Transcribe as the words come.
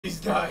These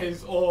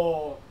guys,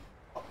 oh,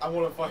 I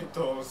want to fight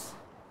those.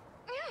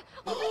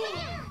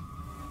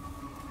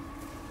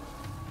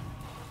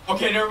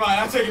 Okay, never mind.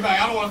 I take it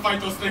back. I don't want to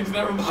fight those things.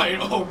 Never mind.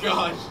 Oh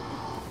gosh.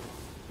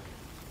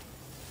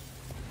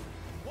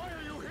 Why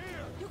are you here?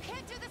 You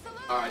can't do this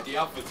alone. All right, the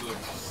outfits look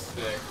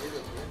sick.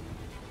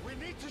 We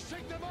need to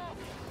shake them off.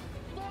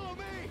 Follow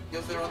me.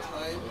 Yes, they're on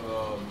time.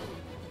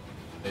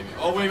 Maybe.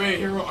 Oh wait,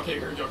 here. Okay,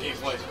 here we go.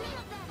 Gameplay.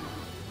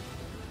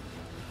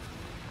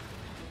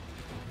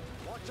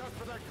 Watch out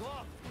for that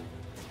glove.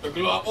 The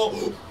glove.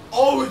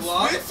 Oh, it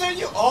Gloves? spits at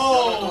you. Y'all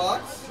Oh,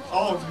 got Glocks?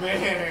 oh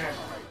man,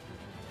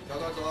 Y'all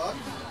got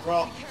Glocks?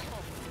 bro.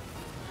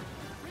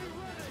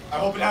 I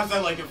hope it has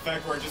that like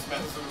effect where it just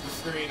messes with the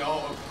screen.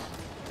 Oh,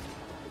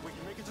 If we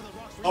can make it to the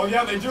rocks, oh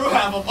yeah, they do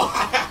have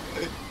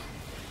them.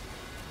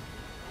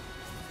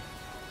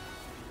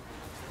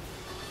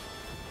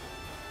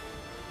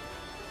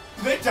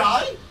 Did they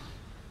die?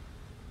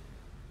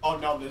 Oh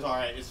no, it's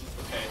alright. It's just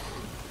okay.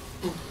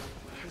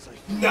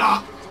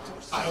 Nah,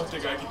 I don't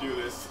think I can do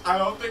this. I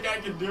don't think I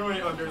can do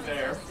it under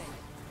there.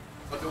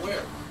 Under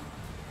where?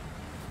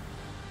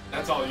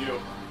 That's all you.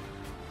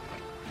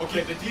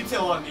 Okay, the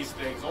detail on these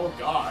things. Oh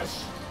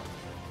gosh.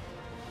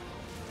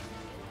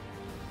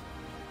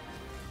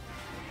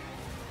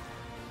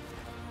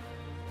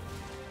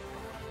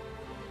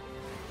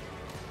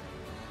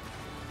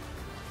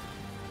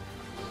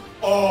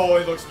 Oh,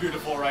 it looks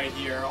beautiful right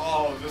here.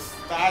 Oh,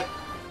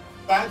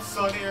 that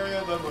sun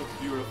area, that looks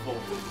beautiful.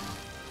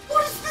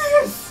 What is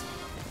this?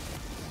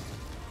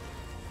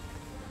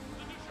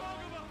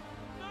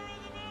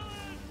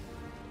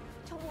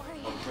 Don't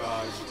worry. Oh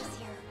gosh.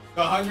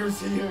 The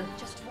hunter's here. The hunter's here.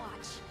 Just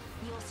watch.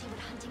 You'll see what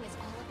hunting is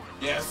all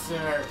about. Yes,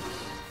 sir.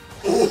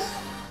 Oh.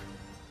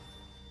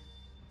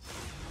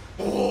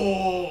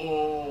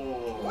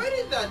 Oh. Why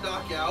did that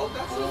knock out?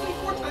 That's only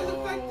 4 times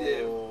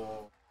effective.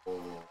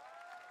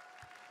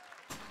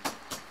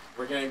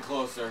 We're getting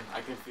closer.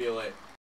 I can feel it.